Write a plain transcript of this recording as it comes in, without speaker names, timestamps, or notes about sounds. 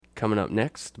coming up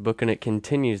next, Booking It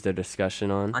continues their discussion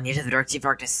on Years of the Dark Sea of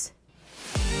Darkness.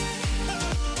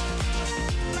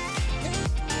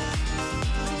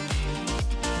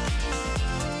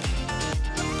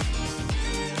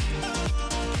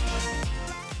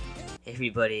 Hey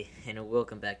everybody, and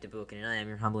welcome back to Booking It. I am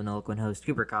your humble and eloquent host,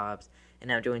 Cooper Cobbs,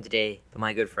 and I'm joined today by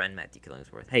my good friend, Matthew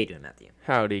Killingsworth. How you doing, Matthew?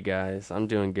 Howdy, guys. I'm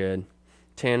doing good.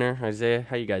 Tanner, Isaiah,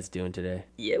 how you guys doing today?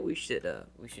 Yeah, we should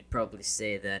probably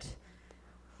say that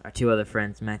our two other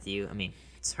friends, Isaiah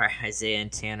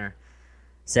and Tanner,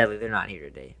 sadly they're not here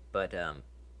today, but Yeah.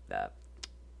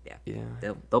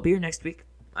 they'll be here next week.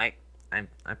 I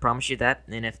promise you that.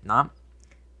 And if not,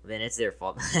 then it's their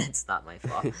fault. It's not my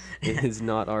fault. It is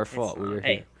not our fault. We are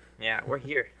here. Yeah, we're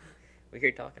here. We're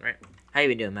here talking, right? How you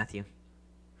been doing, Matthew?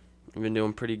 I've been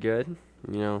doing pretty good.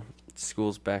 You know,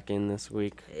 school's back in this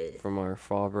week from our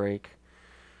fall break.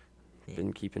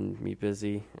 Been keeping me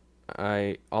busy.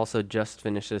 I also just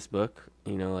finished this book,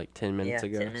 like 10 minutes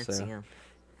ago. 10 minutes ago.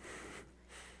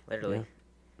 Literally. Yeah.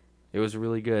 It was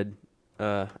really good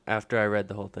after I read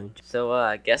the whole thing. So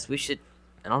I guess we should,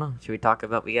 I don't know, should we talk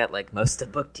about, we got like most of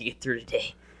the book to get through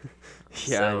today.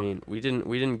 Yeah, So- I mean, we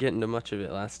didn't get into much of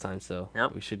it last time, so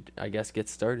Nope. we should, I guess, get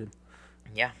started.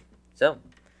 Yeah. So,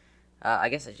 I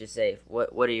guess I should say,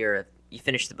 what are your, you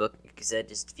finished the book, like you said,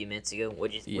 just a few minutes ago.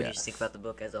 What did you Yes. think about the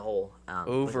book as a whole? With a lot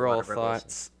Overall of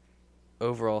revelations?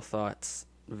 thoughts,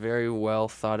 very well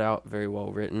thought out, very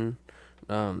well written.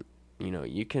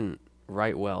 You can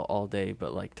write well all day,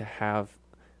 but like to have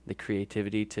the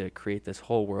creativity to create this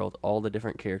whole world, all the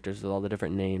different characters with all the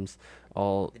different names,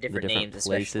 all The different names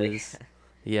places. especially.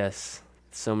 Yes,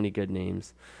 so many good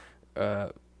names.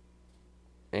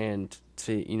 And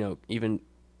to,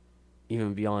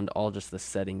 even beyond all just the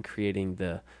setting, creating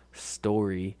the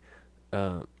story,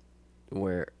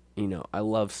 where, I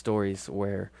love stories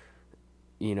where,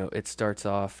 it starts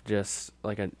off just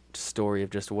like a story of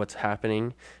just what's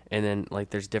happening, and then like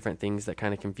there's different things that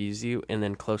kind of confuse you, and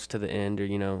then close to the end, or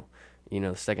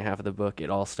the second half of the book, it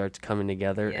all starts coming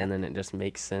together, Yeah. and then it just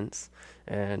makes sense.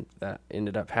 And that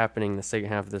ended up happening in the second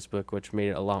half of this book, which made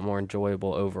it a lot more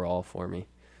enjoyable overall for me.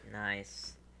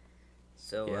 Nice.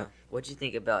 So, Yeah. what'd you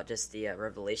think about just the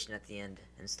revelation at the end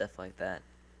and stuff like that?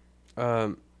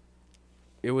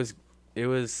 It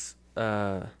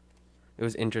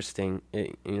was interesting.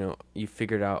 You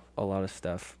figured out a lot of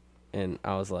stuff, and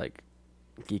I was like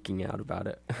geeking out about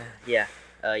it. Yeah.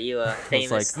 You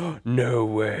famous. I was like, no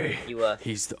way. You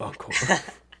He's the uncle.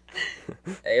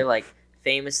 you're like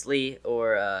famously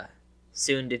or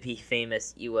soon to be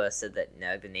famous. You said that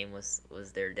the name was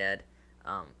their dad.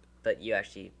 But you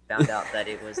actually found out that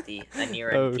it was the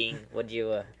Aniran Oh. king. What'd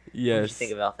you Yes.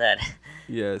 think about that?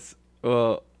 Yes.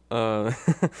 Well,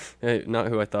 not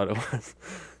who I thought it was.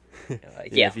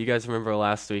 Yeah. If you guys remember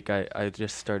last week, I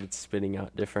just started spitting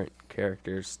out different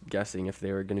characters, guessing if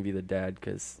they were going to be the dad,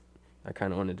 because I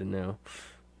kind of wanted to know.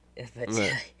 But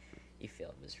But- you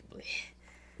failed miserably.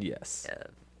 Yes.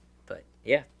 But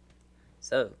yeah.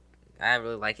 So I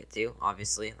really like it too.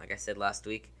 Obviously, like I said last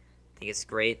week, I think it's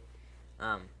great.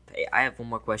 I have one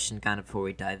more question, kind of before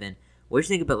we dive in. What do you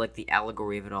think about like the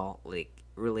allegory of it all, like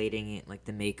relating it, like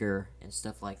the Maker and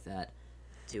stuff like that,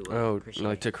 to Christianity?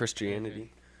 Like to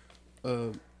Christianity.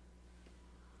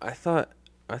 I thought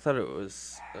it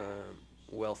was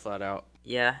well thought out.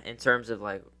 Yeah, in terms of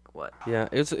like what? Yeah,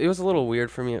 it was a little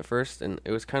weird for me at first, and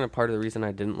it was kind of part of the reason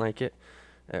I didn't like it.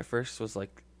 At first, was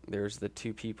like there's the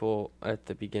two people at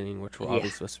the beginning, which were Yeah.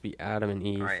 obviously supposed to be Adam and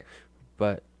Eve, Right.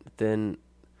 but then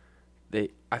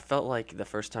I felt like the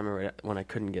first time I read it, when I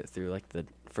couldn't get through like the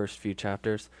first few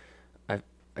chapters,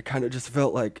 I kind of just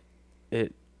felt like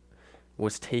it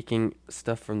was taking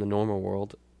stuff from the normal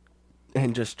world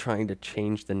and just trying to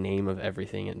change the name of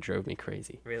everything, and it drove me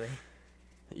crazy. Really?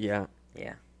 Yeah.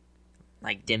 Yeah.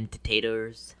 Like dim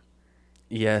potatoes.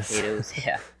 Yes. Potatoes.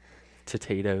 Yeah.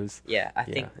 Potatoes. Yeah. I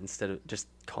think. Instead of just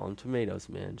call them tomatoes,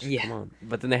 man. Just Yeah. come on.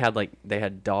 But then they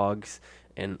had dogs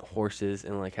and horses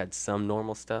and like had some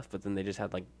normal stuff, but then they just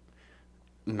had like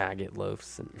maggot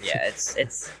loaves and Yeah.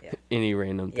 It's yeah. any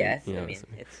random thing. Yeah.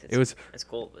 It was. It's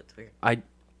cool, but it's weird.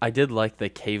 I did like the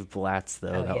cave blats though.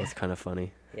 Oh, That yeah. was kind of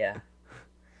funny. Yeah.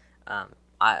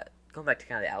 I going back to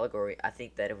kind of the allegory. I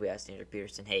think that if we asked Andrew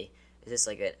Peterson, "Hey, is this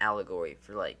like an allegory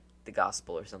for like the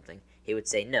gospel or something?" He would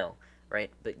say no,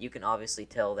 right? But you can obviously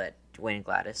tell that Dwayne and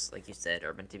Gladys, like you said,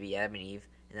 are meant to be Adam and Eve,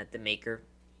 and that the Maker,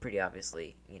 pretty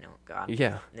obviously, God.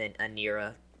 Yeah. And then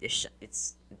Anira,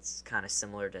 it's kind of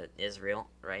similar to Israel,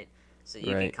 right? So you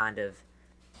can Right. kind of,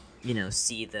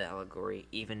 see the allegory,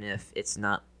 even if it's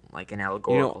not like an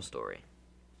allegorical story.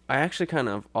 I actually kind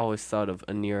of always thought of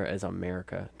Anira as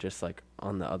America, just like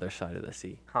on the other side of the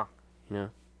sea. Huh. You know?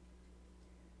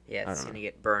 Yeah, I it's don't gonna know.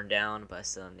 get burned down by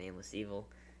some nameless evil,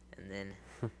 and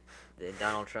then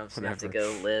Donald Trump's gonna have to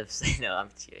Whatever. go live. No, I'm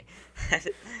just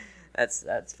kidding.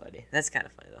 That's funny. That's kind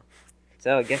of funny though.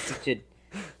 So I guess we should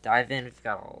dive in. We've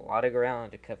got a lot of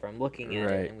ground to cover. I'm looking at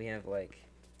Right. it, and we have like,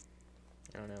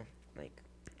 I don't know, like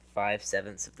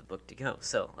 5/7 of the book to go.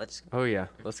 So let's. Oh yeah,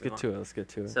 let's move get to it. Let's get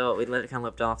to it. So we kind of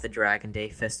left off the Dragon Day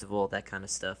festival, that kind of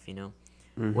stuff. You know.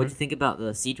 Mhm. What did you think about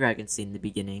the sea dragon scene in the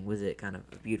beginning? Was it kind of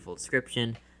a beautiful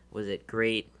description? Was it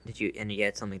great? You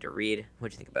had something to read?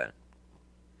 What did you think about it?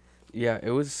 Yeah,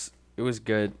 it was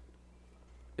good.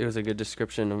 It was a good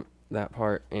description of that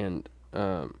part, and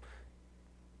I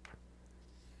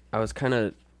was kind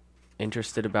of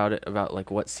interested about like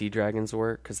what sea dragons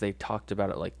were, because they talked about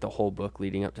it like the whole book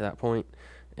leading up to that point,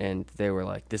 and they were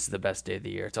like, this is the best day of the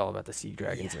year, it's all about the sea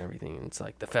dragons and everything, and it's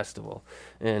like the festival.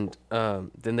 And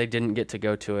then they didn't get to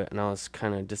go to it, and I was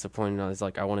kind of disappointed. I was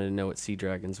like, I wanted to know what sea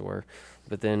dragons were,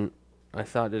 but then I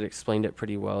thought it explained it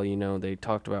pretty well. You know, he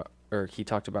talked about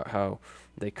how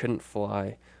they couldn't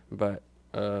fly, but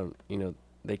you know,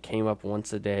 they came up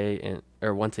once a year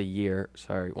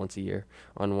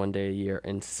on one day a year,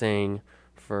 and sang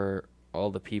for all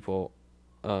the people,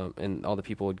 and all the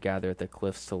people would gather at the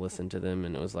cliffs to listen to them,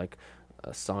 and it was like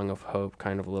a song of hope,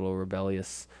 kind of a little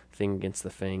rebellious thing against the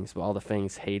Fangs, but all the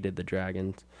Fangs hated the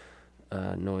dragon's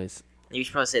noise. You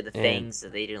should probably say the And- Fangs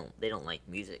that they don't like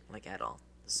music like at all.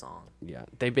 The song, Yeah,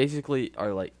 they basically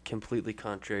are like completely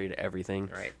contrary to everything.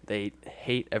 right? They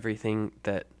hate everything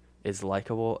that is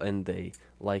likable, and they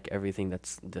like everything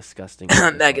that's disgusting.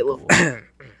 and Maggot unlikable.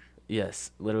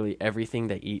 Yes, literally everything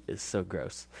they eat is so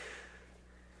gross.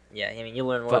 Yeah, I mean you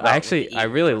learn more But about actually, what they eat I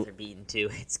and really- what they're beaten too.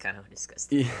 It's kind of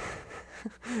disgusting.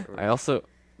 I also,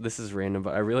 this is random,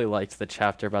 but I really liked the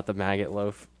chapter about the maggot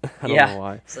loaf. I don't Yeah. know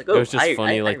why. It's like, It was just I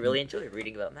funny, like- really enjoyed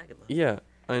reading about Maggot. Yeah,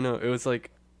 I know. It was like,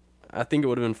 I think it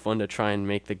would have been fun to try and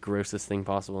make the grossest thing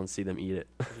possible and see them eat it.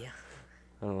 Yeah.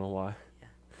 I don't know why.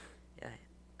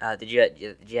 Did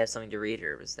you have something to read,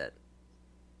 or was that?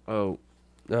 Oh,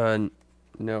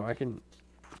 no, I can.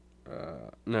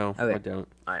 No, Okay. I don't.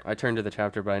 Alright. I turned to the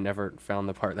chapter, but I never found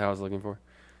the part that I was looking for.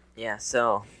 Yeah.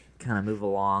 So kind of move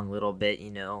along a little bit. You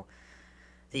know,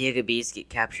 the Yagabees get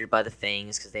captured by the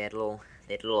Fangs because they had a little.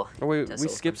 Oh wait, we tussle.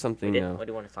 skipped something We did? now. What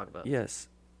do you want to talk about? Yes.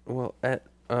 Well,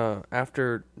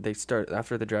 after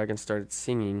the dragon started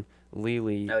singing,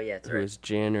 Lily, Oh, yeah, that's who right. is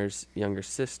Janner's younger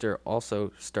sister,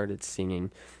 also started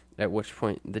singing. At which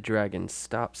point, the dragon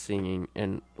stopped singing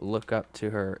and looked up to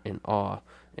her in awe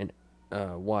and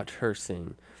watch her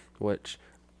sing. Which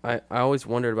I always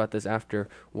wondered about this after.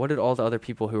 What did all the other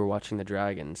people who were watching the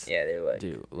dragons Yeah, they were like.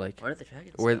 do? Like, What are the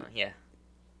dragons Where- doing? Yeah.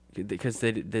 because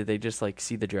they just like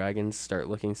see the dragons start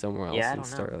looking somewhere else Yeah, I and don't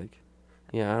know. start like,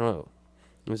 yeah, I don't know.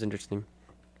 It was interesting.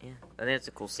 Yeah. I think it's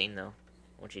a cool scene though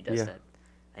when she does Yeah. that.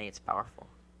 I think it's powerful.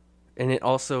 And it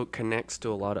also connects to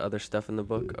a lot of other stuff in the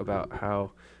book about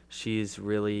how she's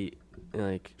really,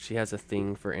 like, she has a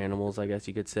thing for animals, I guess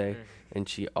you could say. And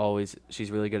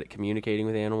she's really good at communicating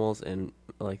with animals and,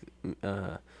 like,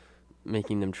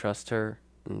 making them trust her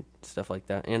and stuff like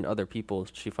that. And other people,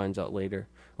 she finds out later.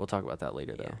 We'll talk about that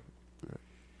later, though.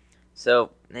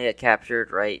 So they get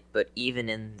captured, right? But even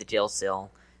in the jail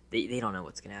cell, they don't know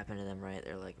what's gonna happen to them, right?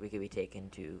 They're like, we could be taken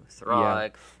to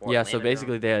Throg. Fort Yeah, so Lamendron.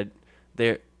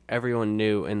 basically everyone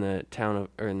knew in the town of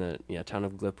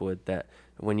Glipwood that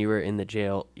when you were in the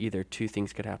jail, either two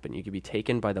things could happen. You could be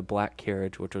taken by the Black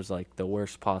Carriage, which was like the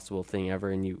worst possible thing ever,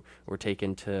 and you were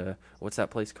taken to, what's that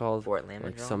place called? Fort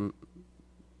Lamendron.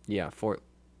 Fort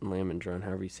Lamendron,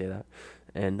 however you say that.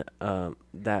 And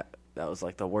that was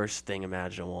like the worst thing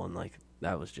imaginable, and like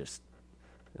that was just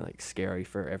like scary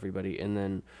for everybody. And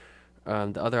then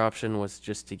the other option was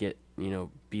just to get,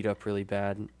 beat up really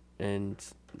bad and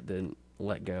then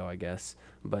let go, I guess.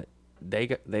 But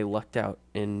they lucked out,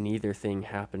 and neither thing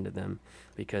happened to them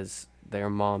because their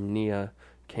mom Nia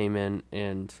came in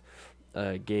and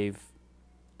gave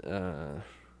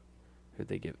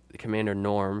Commander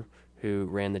Norm, who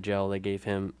ran the jail. They gave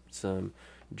him some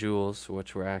jewels,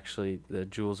 which were actually the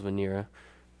jewels of Anira,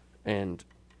 and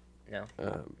No,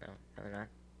 no, they're not.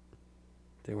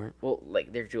 they weren't. Well,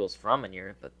 like they're jewels from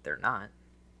Anira, but they're not.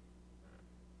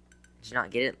 Did you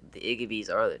not get it? The Igabees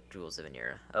are the jewels of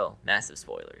Anira. Oh, massive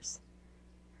spoilers.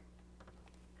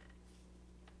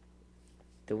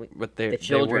 But they were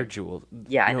children. jewels.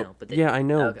 Yeah, I No, know. But yeah, I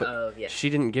know. Okay, But yeah. she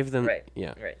didn't give them. Right.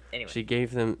 Yeah. Right. Anyway, She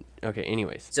gave them. Okay.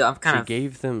 Anyways, so I'm kind she of.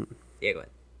 gave them. Yeah, go ahead.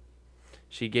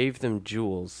 She gave them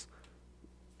jewels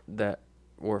that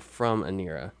were from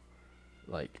Anira,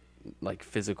 like like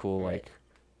physical, Right. like,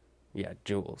 yeah,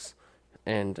 jewels.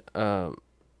 And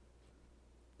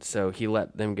so he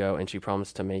let them go, and she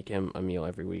promised to make him a meal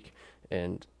every week.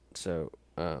 And so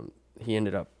he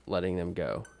ended up letting them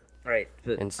go, Right,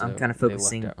 but and I'm so kind of they lucked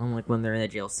focusing out. on like when they're in the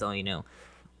jail cell.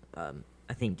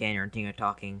 I think Daniel and Ting are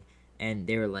talking, and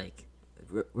they were like,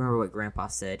 "Remember what Grandpa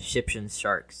said? Ships and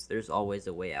sharks. There's always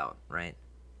a way out." Right?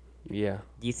 Yeah.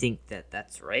 Do you think that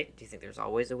that's right? Do you think there's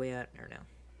always a way out, or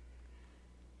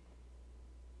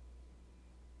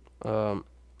no? Um,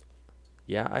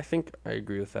 yeah, I think I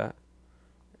agree with that.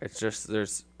 It's just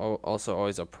there's also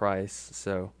always a price.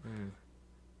 So Mm.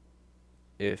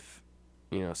 if,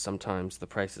 sometimes the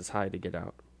price is high to get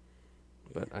out,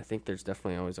 but I think there's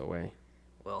definitely always a way.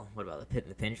 Well, what about the pit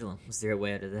and the pendulum? Was there a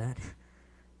way out of that?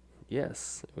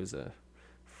 Yes, it was a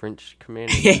French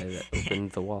commander guy that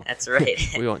opened the wall. That's right.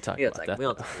 We won't talk We don't about talk- that. we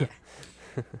don't though. talk-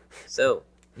 yeah. So,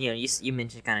 you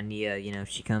mentioned kind of Nia.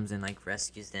 She comes and like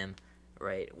rescues them,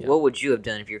 right? Yeah. What would you have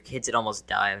done if your kids had almost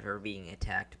died or being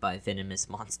attacked by venomous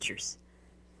monsters?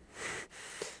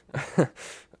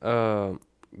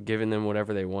 Giving them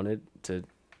whatever they wanted to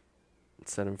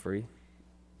set them free.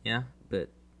 Yeah, but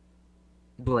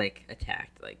like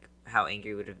attacked, like how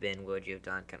angry would have been? What would you have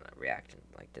done? Kind of reaction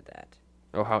like to that?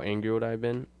 Oh, how angry would I have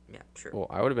been? Yeah, true. Well,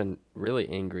 I would have been really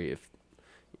angry if,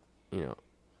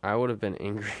 I would have been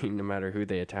angry no matter who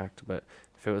they attacked. But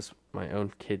if it was my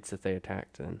own kids that they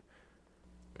attacked, then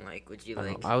Like, would you I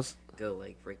don't like know. I was. go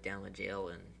like break down the jail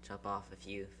and chop off a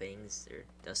few things or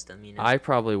dust them? I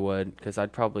probably would, because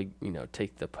I'd probably,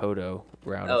 take the Poto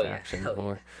route Oh, of yeah. action Oh, yeah.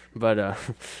 more. But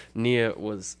Nia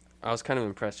was, I was kind of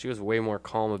impressed. She was way more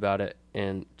calm about it,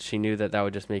 and she knew that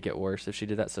would just make it worse if she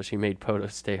did that. So she made Poto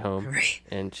stay home, Right.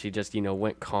 and she just,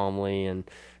 went calmly and,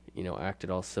 acted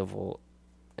all civil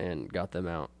and got them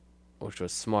out, which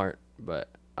was smart. But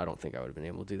I don't think I would have been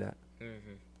able to do that.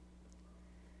 Mm-hmm.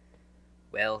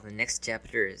 Well, the next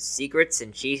chapter is Secrets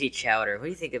and Cheesy Chowder. What do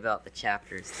you think about the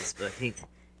chapters in this book? You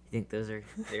think those are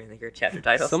they're chapter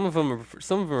titles? Some of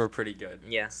them are pretty good.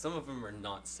 Yeah. Some of them are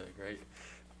not so great.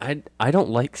 I don't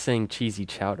like saying cheesy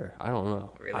chowder. I don't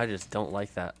know. Really? I just don't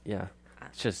like that. Yeah.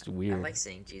 It's just weird. I like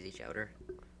saying cheesy chowder.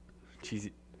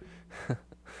 cheesy.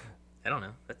 I don't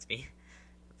know. That's me.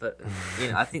 But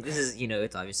I think this is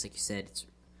it's obvious like you said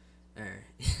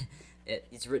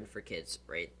it's written for kids,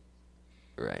 right?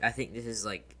 Right. I think this is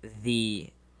like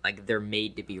they're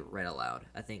made to be read aloud.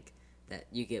 I think that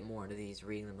you get more into these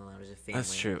reading them aloud as a family.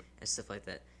 That's true. And stuff like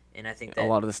that. And I think that A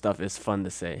lot of the stuff is fun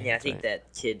to say. yeah, I think right.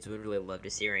 that kids would really love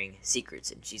just hearing Secrets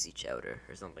and Cheesy Chowder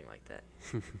or something like that.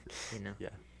 Yeah.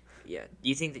 Yeah. Do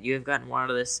you think that you have gotten more out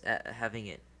of this having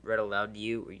it read aloud to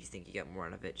you, or do you think you got more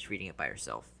out of it just reading it by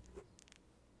yourself?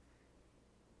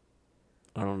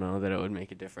 I don't know that it would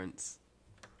make a difference.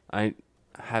 I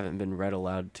haven't been read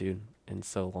aloud to in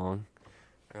so long,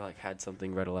 or like had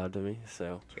something read aloud to me.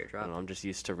 So I Teardrop. don't know, I'm just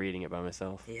used to reading it by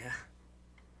myself. Yeah.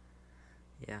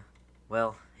 Yeah.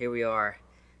 Well, here we are.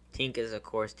 Tink is, of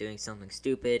course, doing something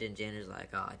stupid, and Jen is like,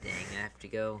 "Oh, dang, I have to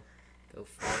go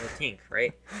follow Tink,"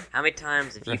 right? How many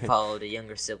times have you Right. followed a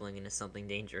younger sibling into something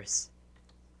dangerous?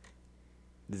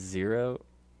 0?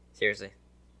 Seriously,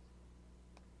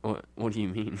 What do you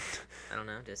mean? I don't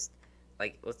know. Just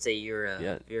like, let's say you're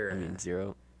Yeah. you're I mean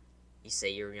 0. you say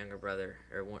your younger brother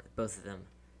or both of them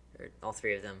or all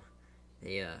three of them,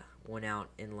 they went out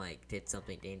and like did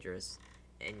something dangerous,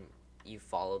 and you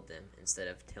followed them instead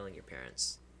of telling your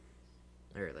parents,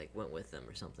 or like went with them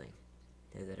or something.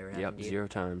 Has that ever happened Yep. to you? 0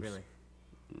 times. Really?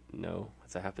 No.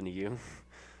 Has that happened to you?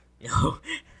 No.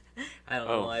 I don't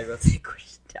know Oh. why I wrote that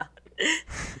question down.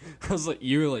 I was like,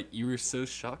 you were so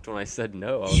shocked when I said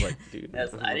no. I was like, dude.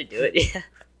 I didn't do it. Yeah.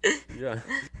 Yeah.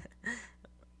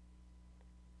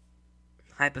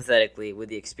 Hypothetically, would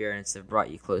the experience have brought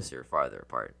you closer or farther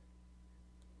apart?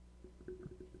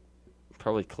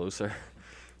 Probably closer.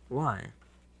 Why?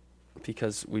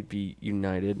 Because we'd be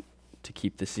united to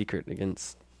keep the secret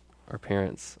against our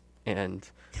parents, and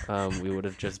we would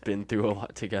have just been through a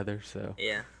lot together. So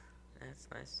Yeah, that's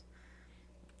nice.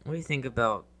 What do you think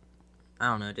about? I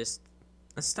don't know. Just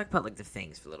let's talk about like the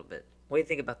Fangs for a little bit. What do you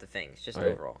think about the Fangs, just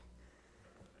Alright. overall?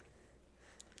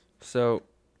 So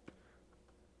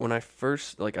when I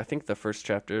first, I think the first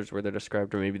chapters where they're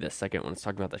described, or maybe the second one, it's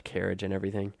talking about the carriage and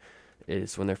everything,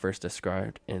 is when they're first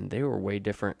described, and they were way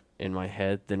different in my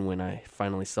head than when I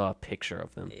finally saw a picture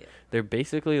of them. Yeah. They're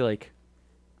basically like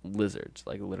lizards,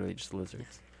 like literally just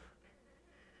lizards.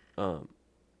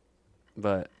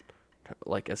 But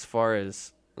like as far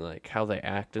as like how they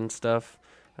act and stuff,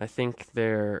 I think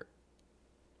they're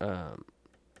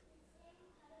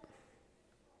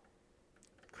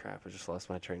crap, I just lost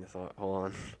my train of thought. Hold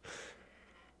on.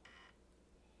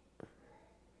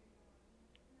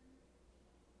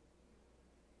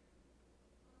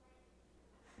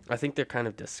 I think they're kind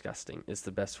of disgusting is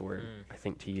the best word I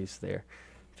think to use there,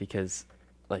 because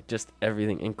like just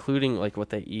everything, including like what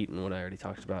they eat and what I already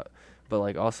talked about, but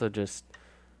like also just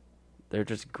they're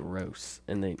just gross,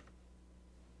 and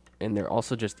they're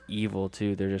also just evil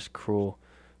too. They're just cruel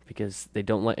because they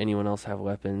don't let anyone else have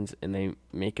weapons, and they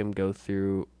make them go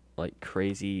through like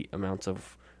crazy amounts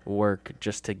of work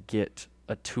just to get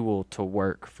a tool to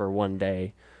work for one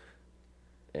day,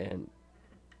 and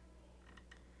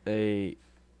they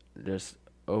just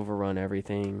overrun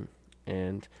everything,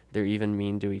 and they're even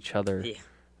mean to each other. Yeah.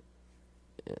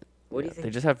 What do you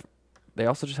think? They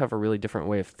also just have a really different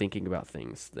way of thinking about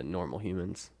things than normal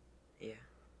humans. Yeah.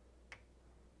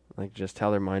 Like just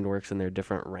how their mind works and their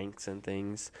different ranks and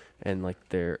things, and like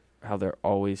how they're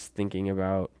always thinking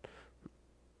about,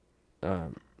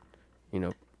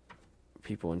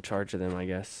 people in charge of them, I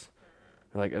guess.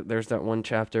 Like there's that one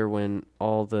chapter when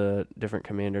all the different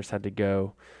commanders had to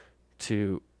go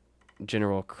to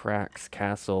General Crack's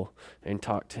castle and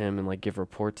talk to him and like give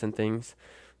reports and things.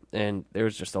 And there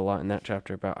was just a lot in that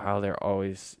chapter about how they're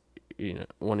always,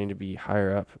 wanting to be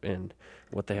higher up and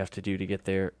what they have to do to get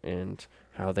there, and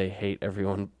how they hate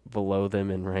everyone below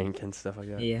them in rank and stuff like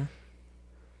that. Yeah.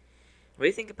 What do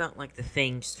you think about like the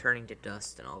fangs turning to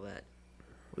dust and all that?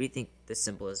 What do you think the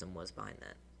symbolism was behind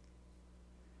that?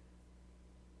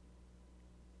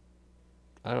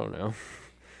 I don't know.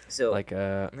 So like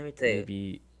let me tell you,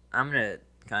 maybe I'm gonna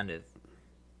kind of.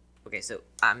 Okay, so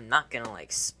I'm not gonna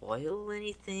like spoil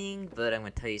anything, but I'm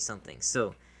gonna tell you something.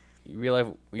 So you realize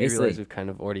we've kind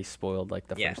of already spoiled like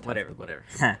the first half whatever, of the book.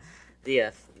 whatever.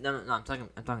 The no, I'm talking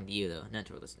to you though, not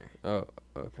to a listener. Oh,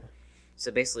 okay.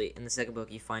 So basically, in the second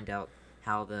book, you find out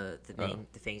how the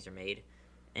fangs are made,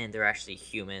 and they're actually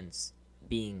humans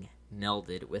being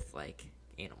melded with like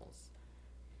animals.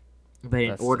 But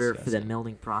in order for the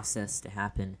melding process to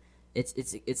happen,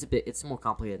 it's more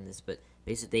complicated than this. But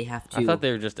basically, they have to. I thought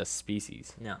they were just a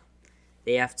species. No,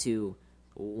 they have to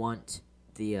want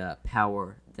the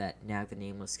power that Nag the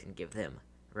Nameless can give them.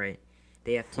 Right?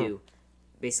 They have to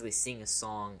basically sing a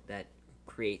song that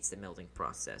creates the melding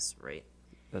process. Right?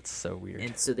 That's so weird.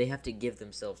 And so they have to give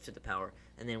themselves to the power,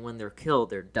 and then when they're killed,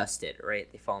 they're dusted.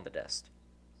 Right? They fall into dust,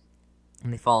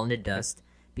 and they fall into dust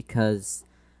because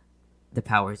the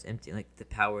power is empty. Like the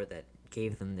power that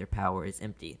gave them their power is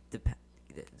empty. The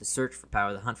search for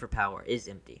power, the hunt for power is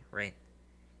empty, right?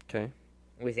 Okay.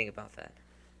 What do you think about that?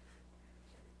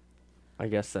 I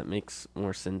guess that makes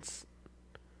more sense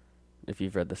if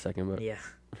you've read the second book. Yeah.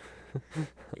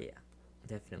 Yeah,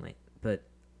 definitely. But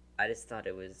I just thought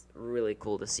it was really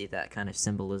cool to see that kind of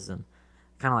symbolism.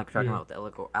 Kind of like talking about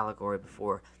the allegory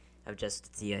before of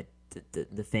just the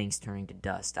fangs turning to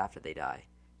dust after they die.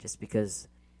 Just because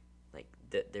like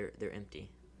they're empty,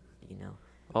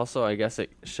 Also, I guess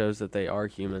it shows that they are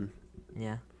human.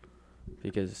 Yeah.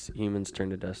 Because humans turn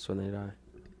to dust when they die.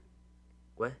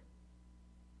 What?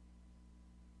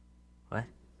 What?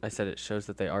 I said it shows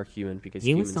that they are human because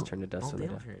humans turn to dust when they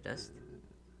die. Turn to dust.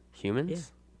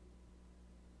 Humans?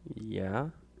 Yeah.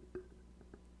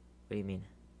 What do you mean?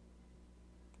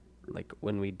 Like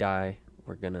when we die,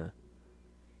 we're gonna.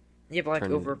 Yeah, but like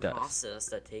over a process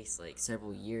that takes like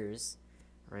several years,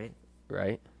 right?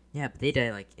 Right. Yeah, but they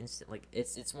die like instant. Like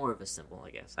it's more of a symbol,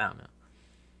 I guess. I don't know.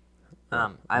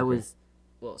 Okay. I was,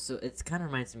 so it kind of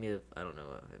reminds me of, I don't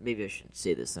know. Maybe I shouldn't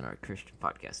say this in our Christian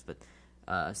podcast, but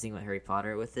I was thinking about Harry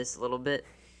Potter with this a little bit.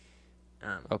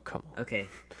 Oh come on. Okay,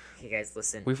 guys,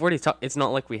 listen. We've already talked. It's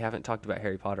not like we haven't talked about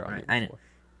Harry Potter on here before. I know.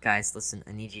 Guys, listen.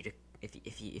 I need you to,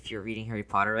 if you're reading Harry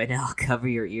Potter right now, cover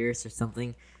your ears or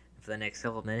something for the next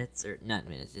couple minutes, or not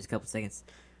minutes, just a couple seconds.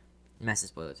 Massive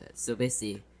spoilers. So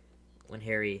basically, when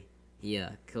Harry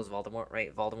kills Voldemort,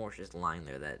 right? Voldemort's just lying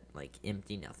there, that like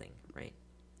empty nothing, right?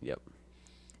 Yep.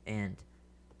 And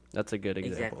that's a good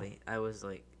example. Exactly. I was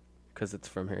like, because it's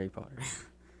from Harry Potter.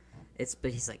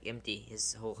 But he's like empty.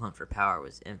 His whole hunt for power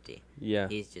was empty. Yeah.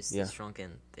 He's just a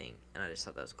shrunken thing, and I just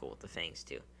thought that was cool with the fangs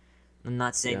too. I'm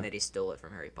not saying that he stole it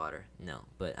from Harry Potter, no,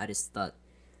 but I just thought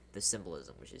the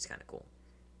symbolism, which is kind of cool.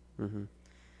 Mm-hmm.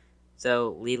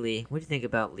 So Lily, what do you think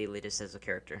about Lily just as a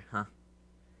character, huh?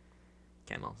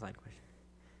 Okay, mom, side question.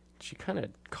 She kind of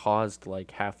caused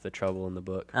like half the trouble in the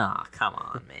book. Oh, come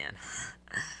on, man.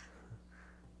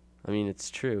 I mean, it's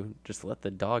true. Just let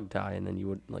the dog die, and then you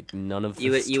would like none of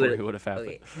the story would have happened.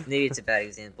 Okay, maybe it's a bad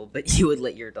example, but you would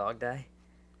let your dog die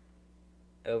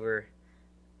over.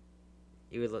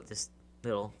 You would let this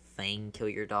little thing kill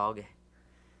your dog.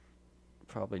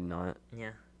 Probably not.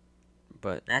 Yeah.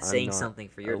 But that's saying something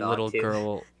for your dog little too.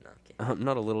 Girl. No, okay. I'm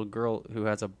not a little girl who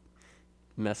has a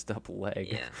messed up leg.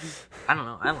 Yeah. I don't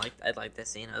know. I liked that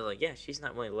scene. I was like, yeah, she's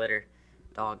not willing to let her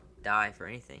dog die for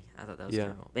anything. I thought that was Yeah.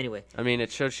 kind of cool. But anyway, I mean,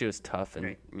 it showed she was tough and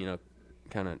Right.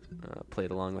 kind of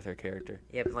played along with her character.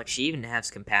 yeah, but like she even has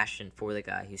compassion for the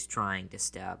guy who's trying to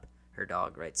stab her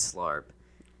dog, right? Slarb.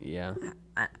 Yeah.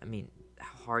 I mean,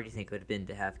 how hard do you think it would have been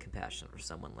to have compassion for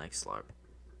someone like Slarb?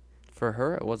 For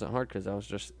her, it wasn't hard because that was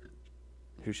just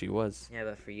who she was. Yeah,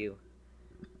 but for you,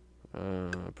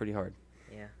 Pretty hard.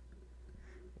 yeah.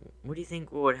 What do you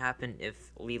think would happen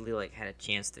if Lily like had a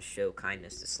chance to show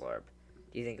kindness to Slarb?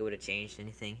 Do you think it would have changed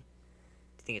anything? Do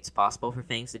you think it's possible for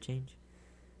things to change?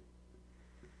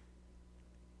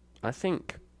 I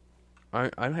think I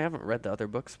haven't read the other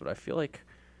books, but I feel like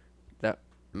that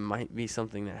might be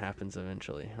something that happens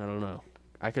eventually. I don't know.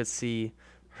 I could see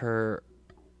her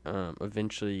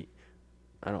eventually.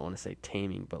 I don't want to say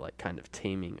taming, but like kind of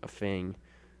taming a Fang.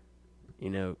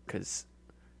 Because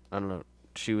I don't know.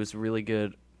 She was really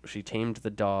good. She tamed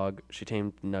the dog. She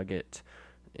tamed Nugget,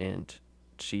 and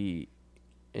she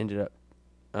ended up.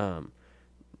 I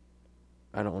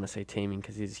don't want to say taming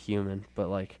because he's human, but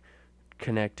like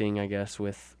connecting, I guess,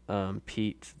 with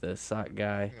Pete, the sock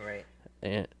guy, Right.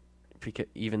 and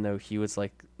even though he was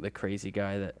like the crazy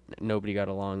guy that nobody got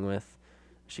along with,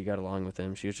 she got along with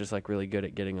him. She was just like really good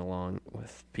at getting along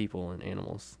with people and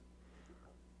animals.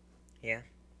 Yeah.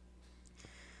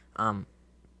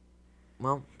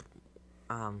 Well,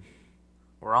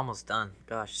 we're almost done.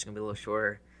 Gosh, it's gonna be a little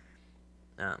shorter.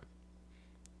 We're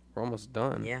almost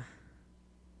done. Yeah.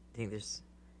 I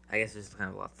guess there's kind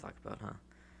of a lot to talk about, huh?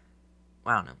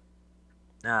 I don't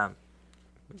know.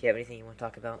 Do you have anything you want to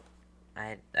talk about?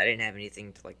 I didn't have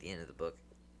anything to like the end of the book.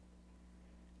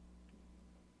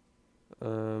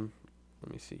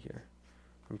 Let me see here.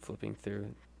 I'm flipping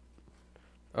through.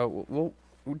 Oh well,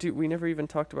 we never even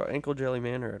talked about Ankle Jelly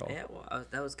Manor at all. Yeah, well,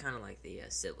 that was kind of like the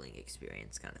sibling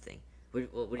experience kind of thing.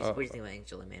 What do you think about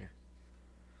Angela Manor?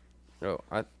 No,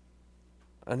 I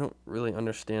don't really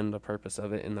understand the purpose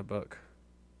of it in the book.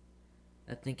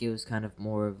 I think it was kind of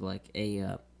more of like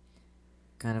a,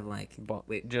 kind of like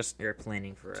Just you're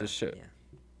planning for to show.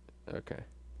 Yeah. Okay.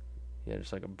 Yeah,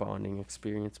 just like a bonding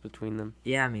experience between them.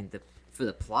 Yeah, I mean for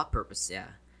the plot purpose, yeah,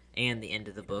 and the end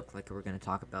of the book, like we're gonna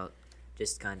talk about,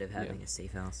 just kind of having a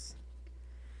safe house.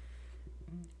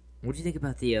 What do you think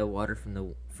about the water from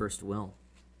the first well?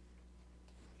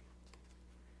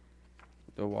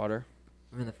 The water.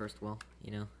 From the first well,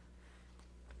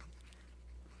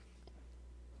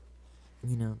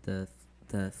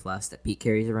 the flask that Pete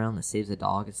carries around that saves a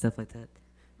dog and stuff like that.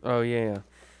 Oh yeah.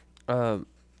 How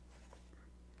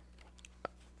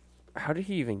did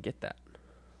he even get that?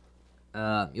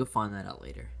 You'll find that out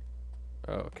later.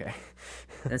 Oh, okay.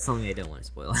 That's something I don't want to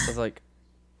spoil. I was like,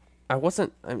 I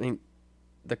mean,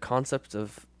 the concept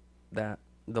of that,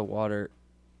 the water,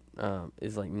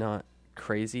 is like not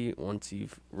crazy once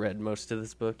you've read most of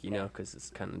this book, because it's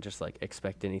kind of just like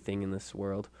expect anything in this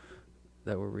world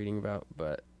that we're reading about.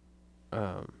 But,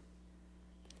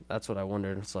 that's what I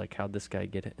wondered. It's like, how'd this guy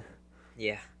get it?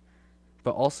 Yeah.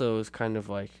 But also, it's kind of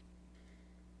like,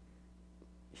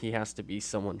 he has to be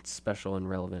someone special and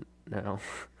relevant now.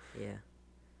 Yeah.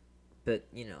 But,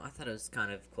 I thought it was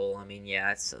kind of cool. I mean,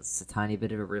 yeah, it's a tiny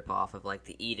bit of a rip-off of, like,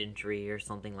 the Eden tree or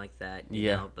something like that, you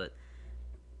know? But,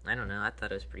 I don't know. I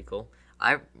thought it was pretty cool.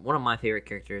 One of my favorite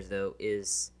characters, though,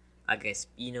 is, I guess,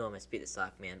 him as Pete the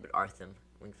Sock Man, but Arthur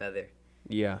Wingfeather.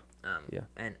 Yeah. Yeah.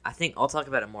 And I think I'll talk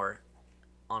about it more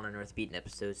on our North Beaten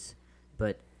episodes,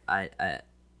 but I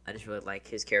just really like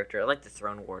his character. I like the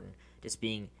Throne Warden, just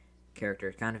being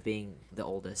character, kind of being the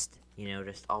oldest,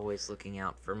 just always looking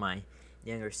out for my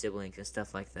younger siblings and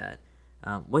stuff like that.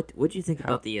 What do you think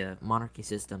about the monarchy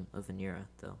system of Vanera,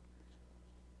 though?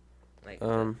 Like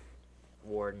the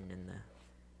warden and the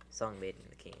song maiden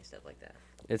and the king and stuff like that.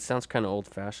 It sounds kind of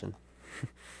old-fashioned.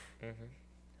 Mm-hmm.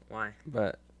 Why?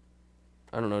 But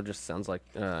I don't know. It just sounds like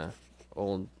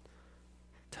old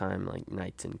time, like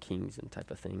knights and kings and type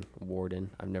of thing. Warden.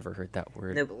 I've never heard that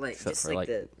word. No, but like just like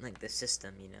the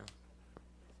system,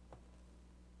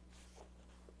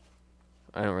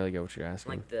 I don't really get what you're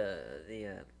asking. Like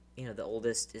the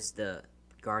oldest is the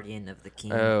guardian of the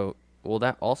king. Oh, well,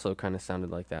 that also kind of sounded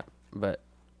like that, but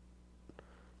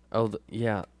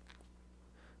yeah.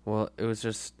 Well, it was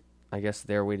just, I guess,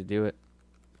 their way to do it.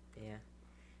 Yeah,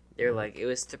 they're like, it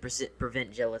was to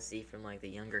prevent jealousy from like the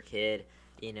younger kid,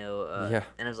 Yeah.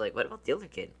 And I was like, what about the older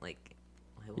kid? Like,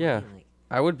 yeah,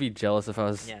 I would be jealous if I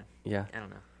was. Yeah. Yeah. I don't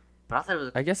know. But I thought it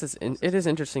was. I guess it is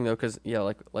interesting though, because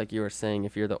like you were saying,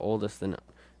 if you're the oldest, then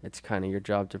it's kind of your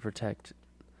job to protect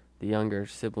the younger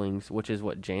siblings, which is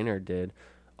what Janner did.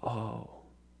 Oh.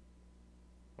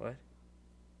 What?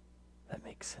 That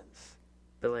makes sense.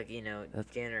 But like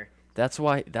Janner That's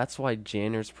why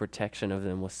Janner's protection of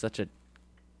them was such a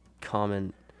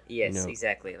common Yes, know,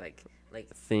 exactly. Like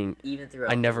thing. even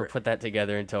throughout. I never put that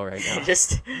together until right now. You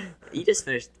just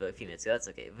finished the book a few minutes ago. That's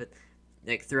okay. But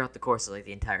like throughout the course of like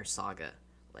the entire saga,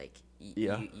 like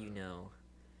Yeah. you know,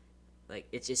 like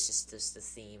it's just the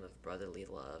theme of brotherly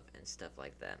love and stuff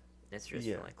like that. It's just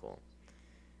Yeah. really cool.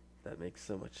 That makes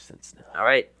so much sense now. All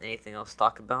right. Anything else to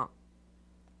talk about?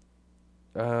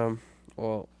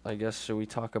 Well, I guess should we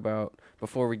talk about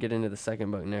before we get into the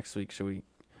second book next week? Should we,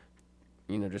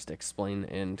 just explain the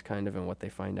end kind of and what they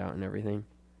find out and everything?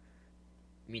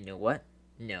 You know what?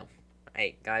 No.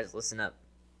 Hey guys, listen up.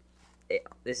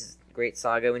 This is a great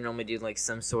saga. We normally do like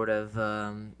some sort of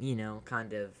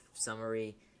kind of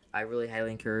summary. I really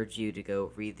highly encourage you to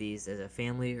go read these as a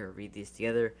family or read these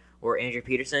together. Or Andrew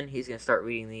Peterson, he's gonna start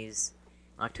reading these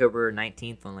October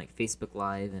 19th on like Facebook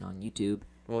Live and on YouTube.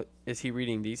 Well, is he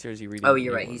reading these or is he reading? Oh,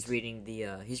 you're new right. ones? He's reading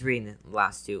the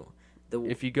last two.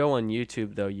 If you go on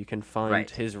YouTube though, you can find Right.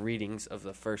 his readings of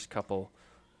the first couple.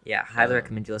 Yeah, highly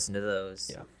recommend you listen to those.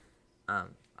 Yeah.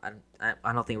 I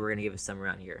don't think we're gonna give a summary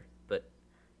around here, but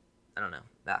I don't know.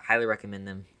 I highly recommend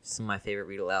them. Some of my favorite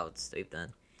read alouds that we've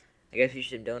done. I guess we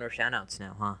should donor shout outs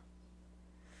now, huh?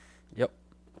 Yep.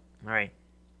 All right.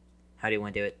 How do you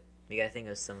want to do it? We gotta think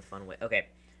of some fun way. Okay,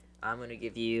 I'm gonna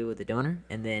give you the donor,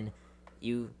 and then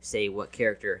you say what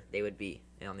character they would be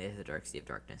on the other Dark Sea of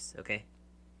Darkness. Okay.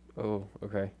 Oh,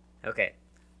 okay. Okay.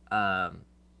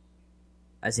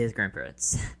 Isaiah's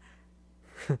grandparents.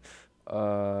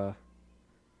 How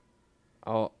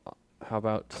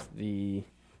about the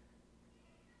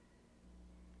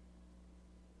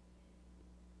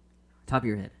Top of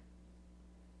your head.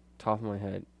 top of my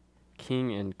head,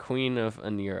 King and Queen of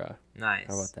Anira? Nice.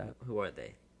 How about that? Who are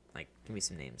they? Like, give me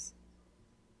some names.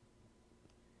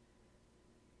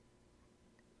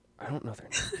 I don't know their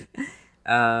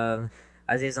name.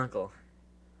 Isaiah's uncle.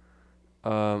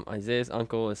 Isaiah's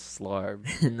uncle is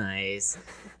Slarb. Nice.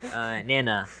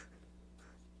 Nana.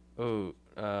 Oh,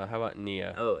 how about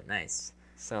Nia? Oh, nice.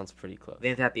 Sounds pretty close.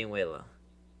 Van Pappy and Wayla.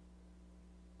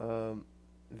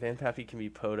 Van Pappy can be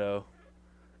Poto.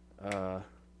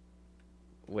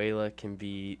 Wayla can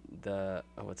be the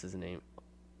what's his name?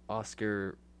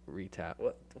 Oscar Retap.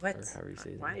 What? Or however you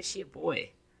say his Why name. is she a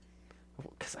boy?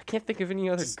 Because I can't think of any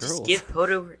other girls. Just give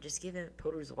Poto. Just give him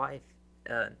Poto's wife.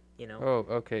 Oh,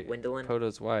 okay. Gwendolyn.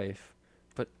 Poto's wife,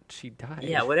 but she died.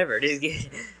 Yeah, whatever. Just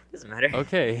give. Doesn't matter.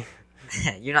 Okay.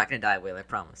 You're not gonna die, Wayla. I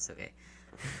promise. Okay.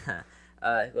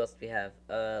 Who else do we have?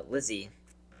 Lizzie.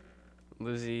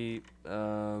 Lizzie.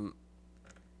 What's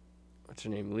her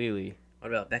name? Lily.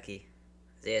 What about Becky?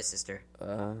 Isaiah's sister.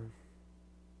 Are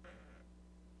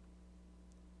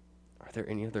there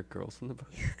any other girls in the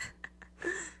book?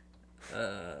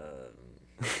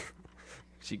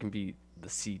 She can be the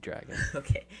sea dragon.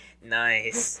 Okay.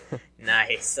 Nice.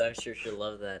 Nice. I'm sure she'll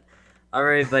love that. All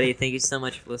right, buddy. Thank you so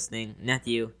much for listening.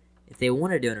 Matthew, if they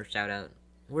want to do a shout out,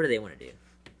 what do they want to do?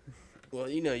 Well,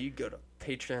 you go to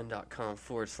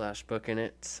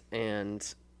patreon.com/bookinit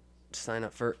and sign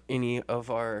up for any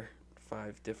of our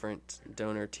 5 different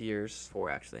donor tiers. 4,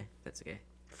 actually. That's okay.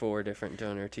 4 different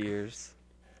donor tiers.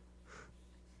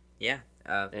 Yeah.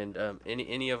 And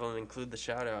any of them include the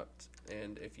shout out.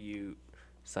 And if you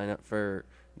sign up for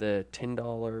the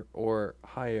 $10 or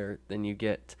higher, then you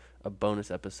get a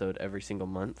bonus episode every single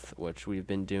month, which we've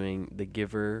been doing The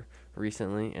Giver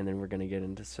recently, and then we're going to get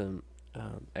into some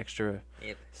extra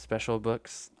special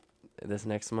books this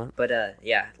next month. But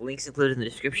yeah, links included in the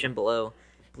description below.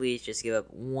 Please just give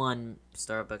up 1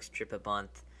 Starbucks trip a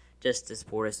month just to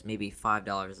support us, maybe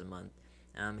 $5 a month.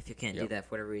 If you can't do that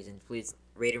for whatever reason, please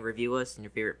rate and review us in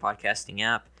your favorite podcasting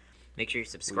app. Make sure you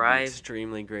subscribe. We'd be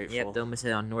extremely grateful. Yep, don't miss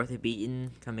it on North of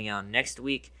Beaton coming out next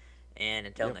week. And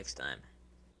until next time.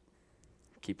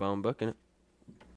 Keep on booking it.